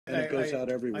and it goes out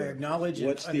everywhere. I acknowledge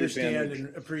what's and understand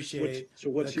and appreciate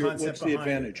what's the concept the behind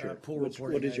advantage here? pool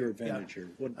reporting. What is your advantage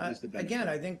here? What is the benefit? Again,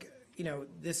 I think,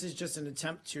 this is just an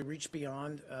attempt to reach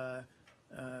beyond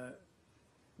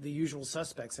the usual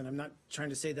suspects, and I'm not trying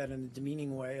to say that in a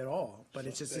demeaning way at all, but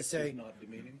it's just to say. Is not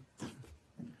demeaning?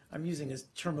 I'm using a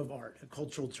term of art, a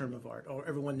cultural term of art, or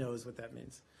everyone knows what that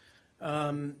means.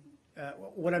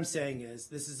 What I'm saying is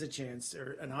this is a chance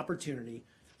or an opportunity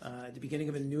at the beginning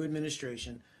of a new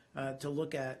administration to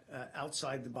look at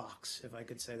outside the box, if I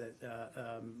could say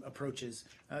that, approaches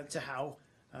to how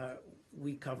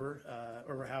we cover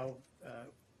or how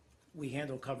we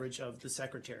handle coverage of the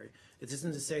secretary. It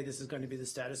isn't to say this is going to be the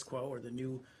status quo or the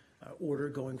new order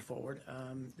going forward.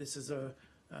 This is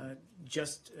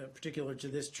just particular to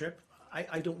this trip.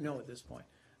 I don't know at this point,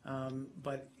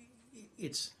 but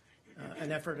it's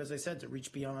an effort, as I said, to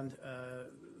reach beyond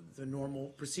the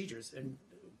normal procedures. And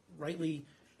rightly,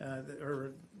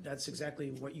 or that's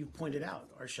exactly what you pointed out,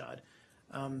 Arshad.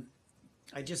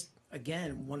 I just,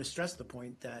 again, want to stress the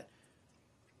point that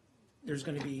there's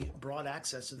going to be broad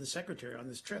access to the secretary on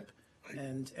this trip,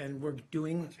 and we're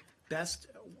doing best.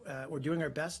 We're doing our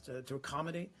best to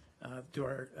accommodate to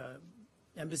our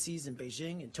embassies in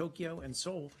Beijing and Tokyo and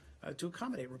Seoul to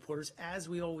accommodate reporters, as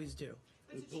we always do.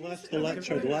 The last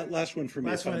one for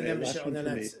me. Last one, and then Michelle, and then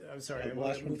for me. I'm sorry. The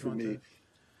last one for me.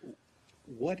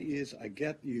 What is, I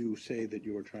get you say that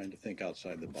you are trying to think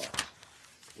outside the box.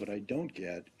 What I don't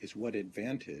get is what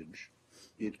advantage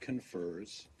it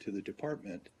confers to the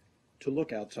department to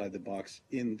look outside the box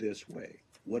in this way.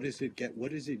 What does it get?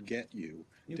 What does it get you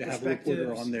to have a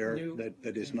reporter on there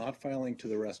that is not filing to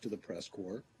the rest of the press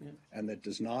corps and that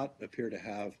does not appear to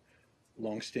have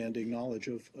longstanding knowledge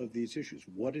of these issues?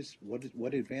 What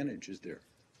advantage is there?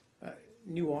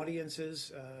 New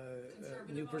audiences,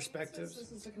 new perspectives.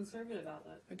 This is a conservative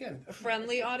outlet. Again, a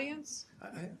friendly audience.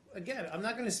 Again, I'm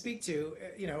not going to speak to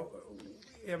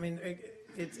I mean,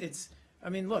 it's. I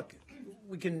mean, look,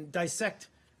 we can dissect.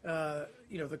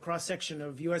 The cross-section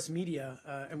of U.S. media,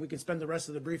 and we can spend the rest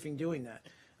of the briefing doing that.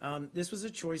 This was a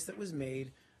choice that was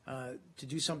made to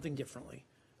do something differently.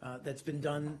 That's been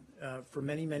done for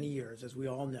many, many years, as we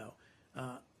all know.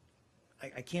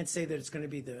 I can't say that it's going to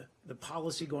be the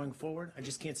policy going forward. I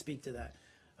just can't speak to that.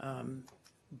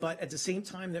 But at the same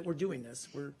time that we're doing this,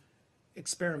 we're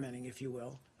experimenting, if you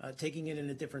will, taking it in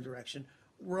a different direction.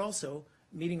 We're also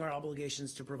meeting our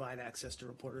obligations to provide access to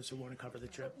reporters who want to cover the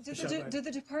trip. Do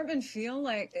the department feel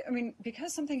like, I mean,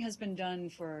 because something has been done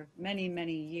for many,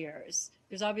 many years,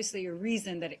 there's obviously a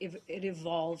reason that it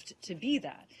evolved to be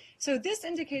that. So this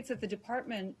indicates that the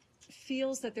department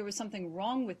feels that there was something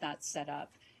wrong with that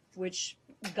setup, which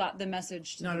got the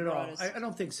message to Not the at all. broadest. I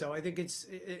don't think so. I think it's,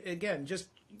 again, just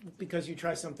because you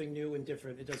try something new and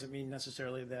different, it doesn't mean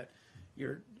necessarily that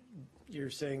you're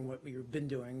saying what you've been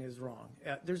doing is wrong.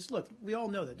 Look, we all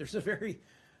know that there's a very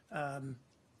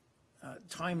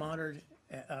time-honored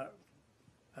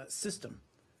system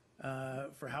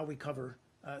for how we cover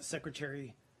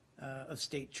Secretary of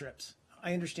State trips.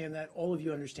 I understand that. All of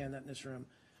you understand that in this room.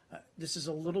 This is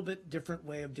a little bit different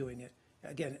way of doing it.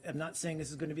 Again, I'm not saying this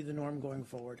is going to be the norm going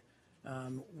forward.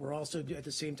 We're also, at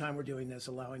the same time we're doing this,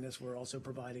 allowing this, we're also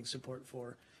providing support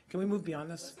for. Can we move beyond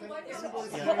this?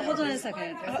 Hold on a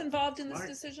second. What's involved in this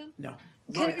decision? No.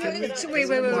 Wait. I just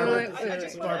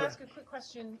want to ask a quick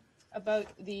question about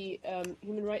the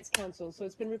Human Rights Council. So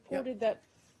it's been reported that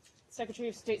Secretary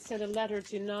of State sent a letter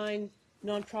to 9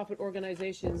 nonprofit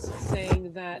organizations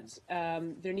saying that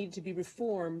there needed to be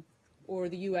reform or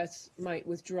the U.S. might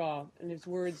withdraw. And his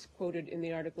words quoted in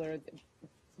the article are,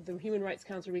 the Human Rights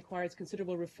Council requires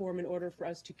considerable reform in order for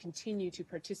us to continue to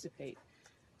participate.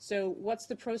 So what's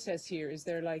the process here? Is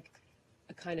there like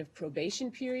a kind of probation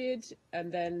period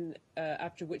and then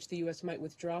after which the U.S. might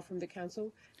withdraw from the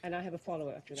council? And I have a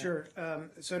follow-up after that. Sure.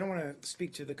 So I don't want to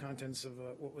speak to the contents of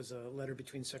what was a letter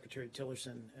between Secretary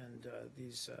Tillerson and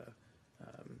these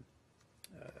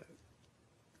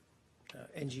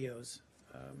NGOs.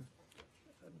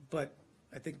 But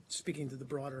I think speaking to the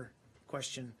broader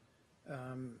question,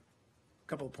 a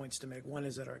couple of points to make. One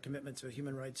is that our commitment to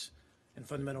human rights and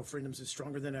fundamental freedoms is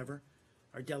stronger than ever.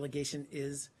 Our delegation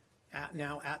is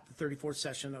now at the 34th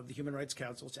session of the Human Rights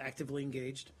Council. It's actively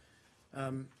engaged.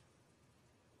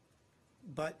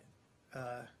 But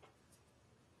the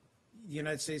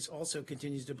United States also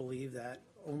continues to believe that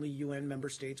only UN member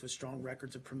states with strong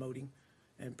records of promoting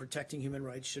and protecting human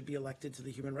rights should be elected to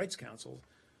the Human Rights Council.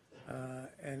 I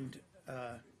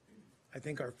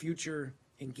think our future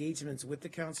engagements with the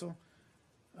Council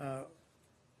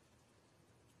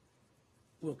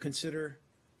will consider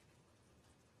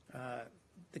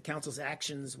the Council's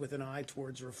actions with an eye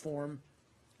towards reform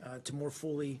to more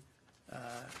fully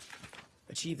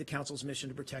achieve the Council's mission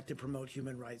to protect and promote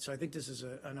human rights. So I think this is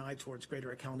an eye towards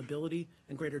greater accountability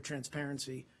and greater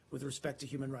transparency with respect to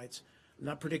human rights. I'm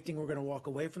not predicting we're going to walk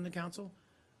away from the Council.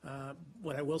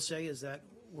 What I will say is that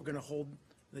we're going to hold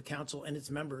the Council and its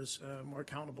members more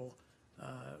accountable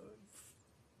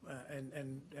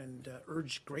and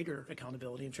urge greater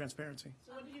accountability and transparency.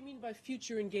 So what do you mean by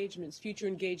future engagements? Future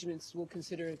engagements will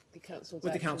consider the council's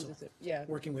With the actions, Council. is it? Yeah.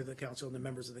 Working with the Council and the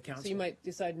members of the Council. So you might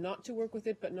decide not to work with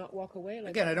it, but not walk away?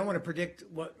 Like, Again, I don't want to predict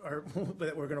what our,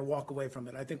 that we're going to walk away from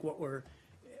it. I think what we're,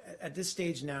 at this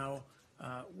stage now,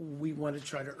 we want to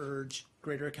try to urge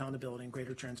greater accountability and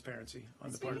greater transparency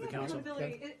on the part of the Council.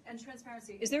 Accountability and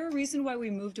transparency. Is there a reason why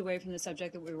we moved away from the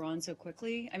subject that we were on so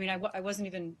quickly? I mean, I wasn't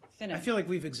even finished. I feel like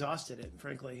we've exhausted it,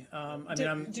 frankly.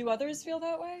 Do others feel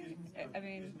that way? I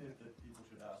mean, People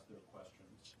should ask their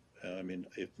questions. I mean,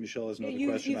 if Michelle has another you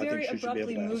question, I think very she should be able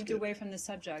abruptly to ask moved it. away from the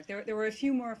subject. There were a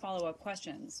few more follow-up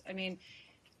questions. I mean,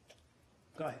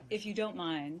 Go ahead. if you don't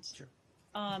mind. Sure.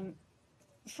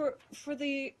 For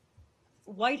the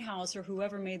White House or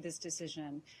whoever made this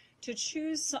decision to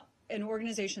choose an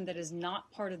organization that is not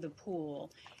part of the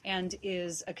pool and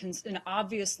is an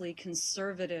obviously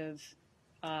conservative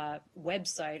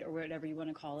website or whatever you want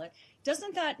to call it,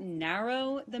 doesn't that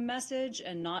narrow the message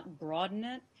and not broaden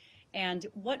it? And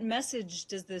what message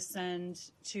does this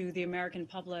send to the American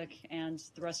public and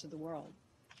the rest of the world?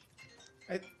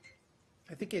 I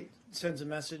think it sends a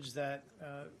message that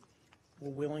we're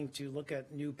willing to look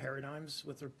at new paradigms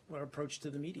with our approach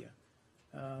to the media.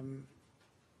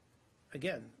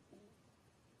 Again,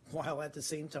 while at the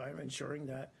same time ensuring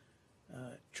that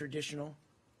traditional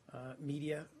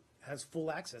media has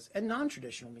full access, and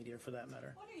non-traditional media for that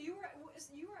matter.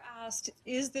 You were asked,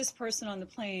 is this person on the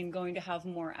plane going to have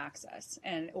more access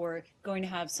or going to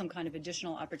have some kind of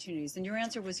additional opportunities? And your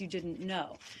answer was you didn't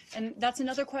know. And that's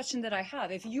another question that I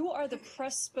have. If you are the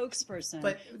press spokesperson,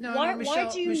 Michelle, why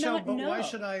do you not but know? Why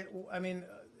should I mean,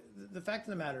 the fact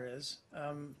of the matter is,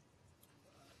 I'm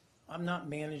not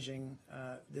managing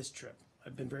this trip.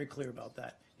 I've been very clear about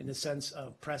that in the sense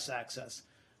of press access.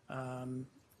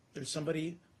 There's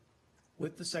somebody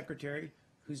with the secretary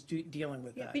who's dealing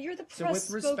with that. But you're the So press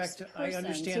with respect to, I spokesperson,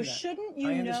 understand so that. shouldn't I you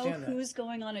know understand that. who's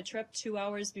going on a trip 2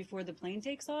 hours before the plane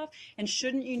takes off? And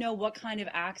shouldn't you know what kind of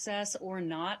access or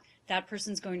not that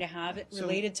person's going to have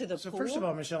related to the So pool? first of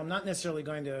all, Michelle, I'm not necessarily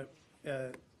going to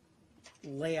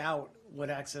lay out what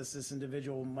access this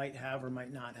individual might have or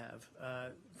might not have.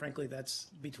 Frankly, that's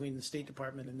between the State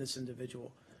Department and this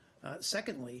individual.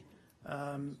 Secondly,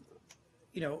 I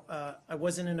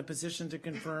wasn't in a position to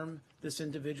confirm this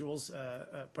individual's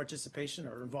participation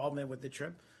or involvement with the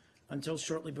trip until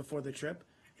shortly before the trip.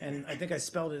 And I think I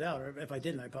spelled it out, or if I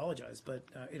didn't, I apologize. But,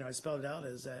 I spelled it out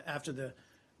as after the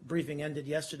briefing ended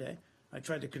yesterday, I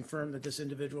tried to confirm that this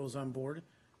individual was on board,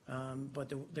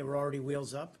 but they were already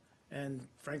wheels up. And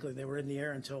frankly, they were in the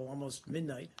air until almost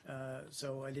midnight.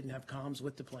 So I didn't have comms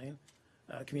with the plane,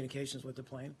 communications with the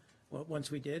plane. Well,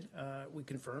 once we did, we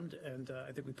confirmed, and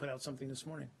I think we put out something this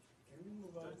morning.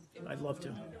 I'd love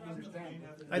to.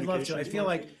 I'd love to. I feel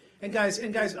like, and guys,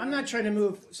 I'm not trying to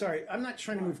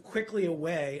move quickly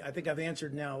away. I think I've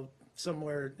answered now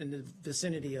somewhere in the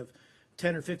vicinity of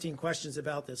 10 or 15 questions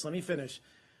about this. Let me finish.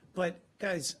 But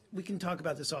guys, we can talk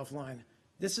about this offline.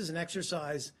 This is an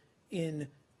exercise in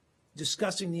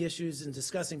discussing the issues and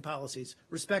discussing policies.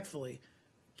 Respectfully,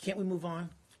 can't we move on?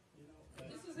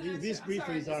 These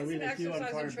briefings are really few and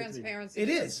far between. It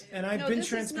is, and I've been this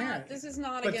transparent. This is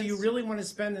not But do you against- really want to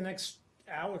spend the next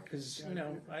hour? Because,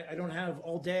 I don't have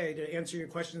all day to answer your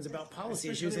questions about policy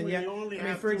issues. And when yet, you only I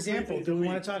mean, have for two example, briefings do a we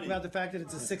want week, to talk please. about the fact that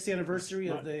it's the 60th anniversary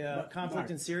of the conflict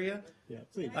in Syria? Yeah,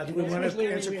 please. Do we want to Especially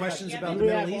when answer we questions have- about we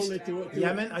the have Middle only East? two-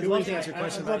 Yemen? I'd two love weeks. to answer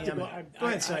questions about Yemen. Go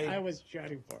ahead, Saeed. I was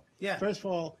chatting for. Yeah. First of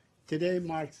all, today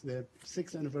marks the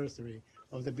 6th anniversary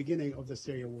of the beginning of the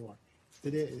Syria war.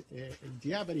 Today, do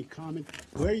you have any comment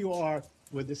where you are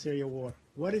with the Syria war?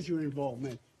 What is your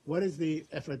involvement? What is the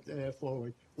effort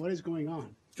forward? What is going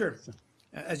on? Sure.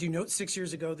 As you note, 6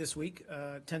 years ago this week,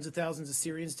 tens of thousands of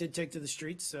Syrians did take to the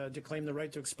streets to claim the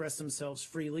right to express themselves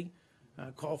freely,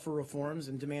 call for reforms,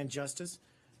 and demand justice.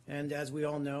 And as we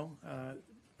all know,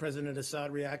 President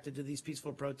Assad reacted to these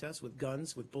peaceful protests with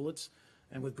guns, with bullets,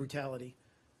 and with brutality.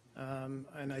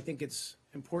 And I think it's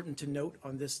important to note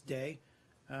on this day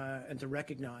and to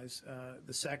recognize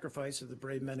the sacrifice of the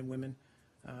brave men and women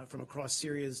from across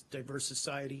Syria's diverse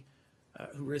society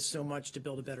who risked so much to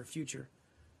build a better future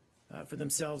for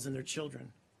themselves and their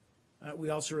children. We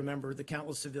also remember the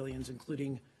countless civilians,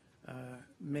 including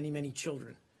many, many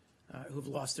children who have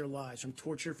lost their lives from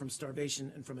torture, from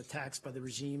starvation, and from attacks by the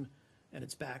regime and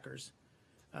its backers.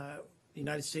 The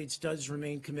United States does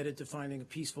remain committed to finding a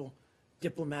peaceful,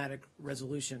 diplomatic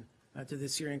resolution to the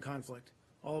Syrian conflict.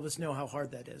 All of us know how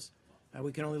hard that is.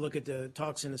 We can only look at the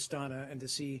talks in Astana and to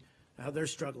see how they're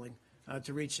struggling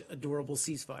to reach a durable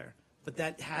ceasefire. But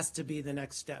that has to be the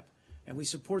next step. And we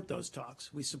support those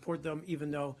talks. We support them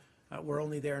even though we're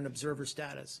only there in observer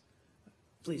status.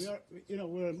 Please.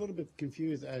 We're a little bit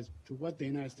confused as to what the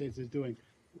United States is doing,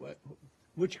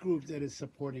 which groups it is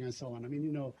supporting and so on. I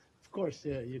mean, of course,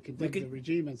 you condemn the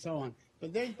regime and so on,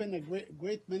 but there's been a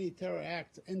great many terror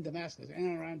acts in Damascus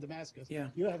and around Damascus. Yeah.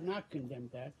 You have not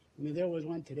condemned that. I mean, there was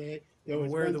one today. There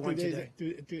was one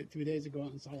 2 days ago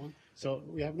and so on. So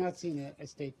we have not seen a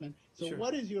statement. So Sure.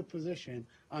 What is your position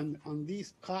on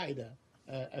these Qaeda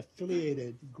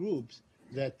affiliated groups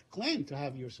that claim to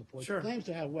have your support, Sure. claims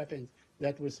to have weapons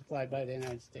that were supplied by the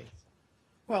United States?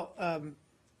 Well, a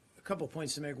couple of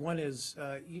points to make. One is,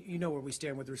 you know where we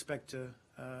stand with respect to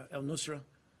al-Nusra,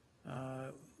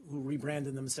 who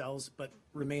rebranded themselves but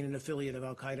remain an affiliate of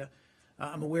al-Qaeda.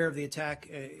 I'm aware of the attack,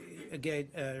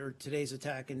 or today's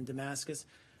attack in Damascus.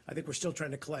 I think we're still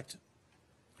trying to collect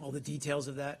all the details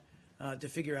of that to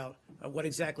figure out what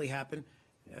exactly happened.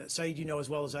 Saeed, you know as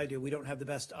well as I do, we don't have the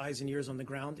best eyes and ears on the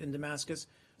ground in Damascus.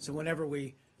 So whenever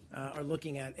we are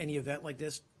looking at any event like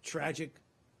this, tragic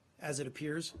as it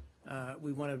appears,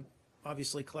 we want to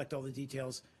obviously collect all the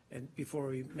details and before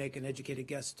we make an educated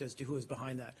guess as to who is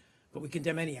behind that. But we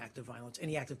condemn any act of violence,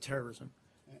 any act of terrorism.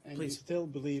 And Please. you still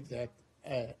believe that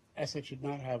Assad should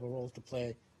not have a role to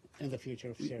play in the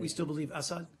future of Syria? We still believe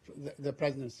Assad? The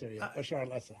president of Syria, Bashar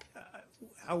al-Assad.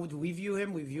 How would we view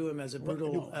him? We view him as a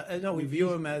brutal. no. We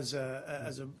view him as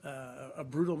a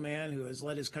brutal man who has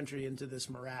led his country into this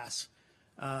morass.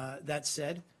 That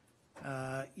said,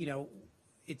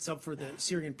 it's up for the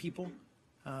Syrian people.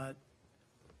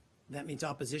 That means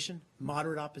opposition,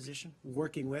 moderate opposition,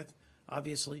 working with,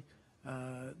 obviously,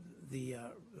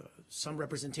 some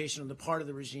representation on the part of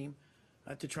the regime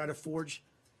to try to forge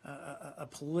a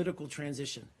political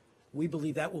transition. We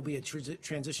believe that will be a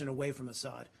transition away from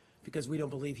Assad, because we don't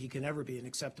believe he can ever be an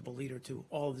acceptable leader to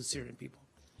all of the Syrian people.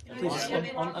 Please.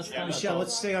 On Astana Michelle,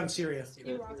 let's talks, stay on Syria.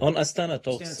 on Astana Stay on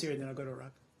talks, Syria, then I'll go to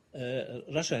Iraq.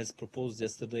 Russia has proposed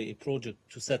yesterday a project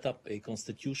to set up a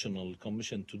constitutional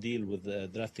commission to deal with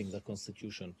drafting the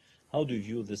constitution. How do you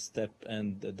view this step,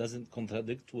 and does it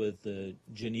contradict with the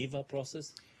Geneva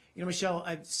process? Michelle,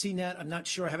 I've seen that. I'm not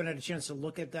sure. I haven't had a chance to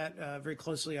look at that very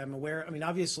closely. I'm aware. I mean,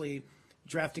 obviously,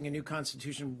 drafting a new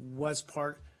constitution was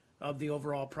part of the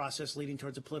overall process leading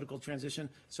towards a political transition.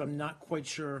 So I'm not quite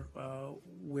sure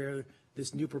where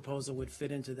this new proposal would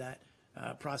fit into that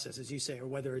process, as you say, or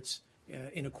whether it's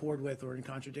in accord with or in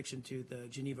contradiction to the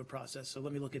Geneva process. So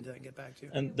let me look into that and get back to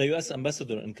you. And the U.S.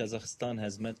 ambassador in Kazakhstan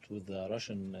has met with the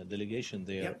Russian delegation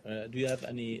there. Yep. Do you have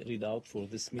any readout for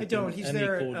this meeting? I don't. He's any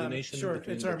there. coordination Sure.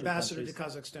 between It's the our two ambassador to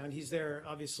countries? Kazakhstan. He's there,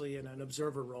 obviously, in an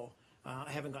observer role. I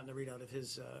haven't gotten the readout of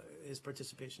his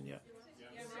participation yet.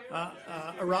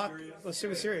 Iraq. Let's see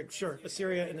with Syria. Sure.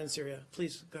 Syria and then Syria.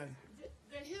 Please, go ahead.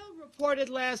 The Hill reported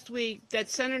last week that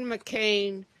Senator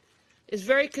McCain is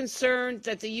very concerned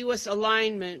that the U.S.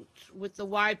 alignment with the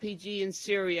YPG in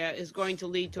Syria is going to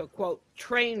lead to a, quote,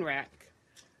 train wreck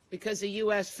because the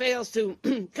U.S. fails to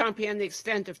comprehend the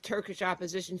extent of Turkish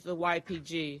opposition to the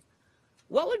YPG.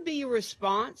 What would be your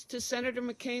response to Senator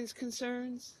McCain's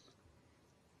concerns?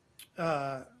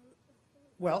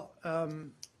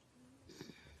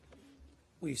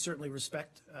 We certainly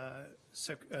respect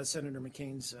Senator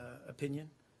McCain's opinion.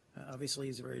 Obviously,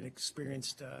 he's a very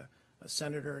experienced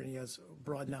senator, and he has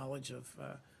broad knowledge of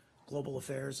global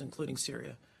affairs, including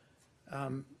Syria.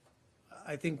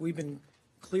 I think we've been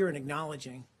clear in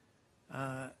acknowledging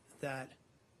that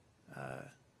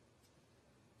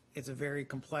it's a very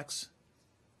complex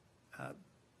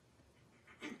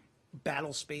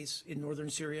battle space in northern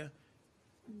Syria.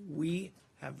 We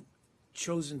have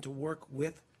chosen to work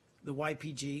with the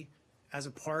YPG as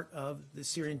a part of the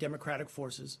Syrian Democratic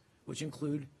Forces, which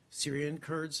include Syrian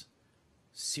Kurds,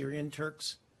 Syrian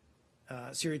Turks,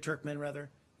 Syrian Turkmen rather,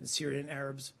 and Syrian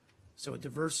Arabs. So a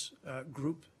diverse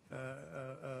group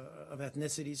of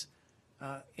ethnicities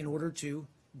in order to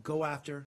go after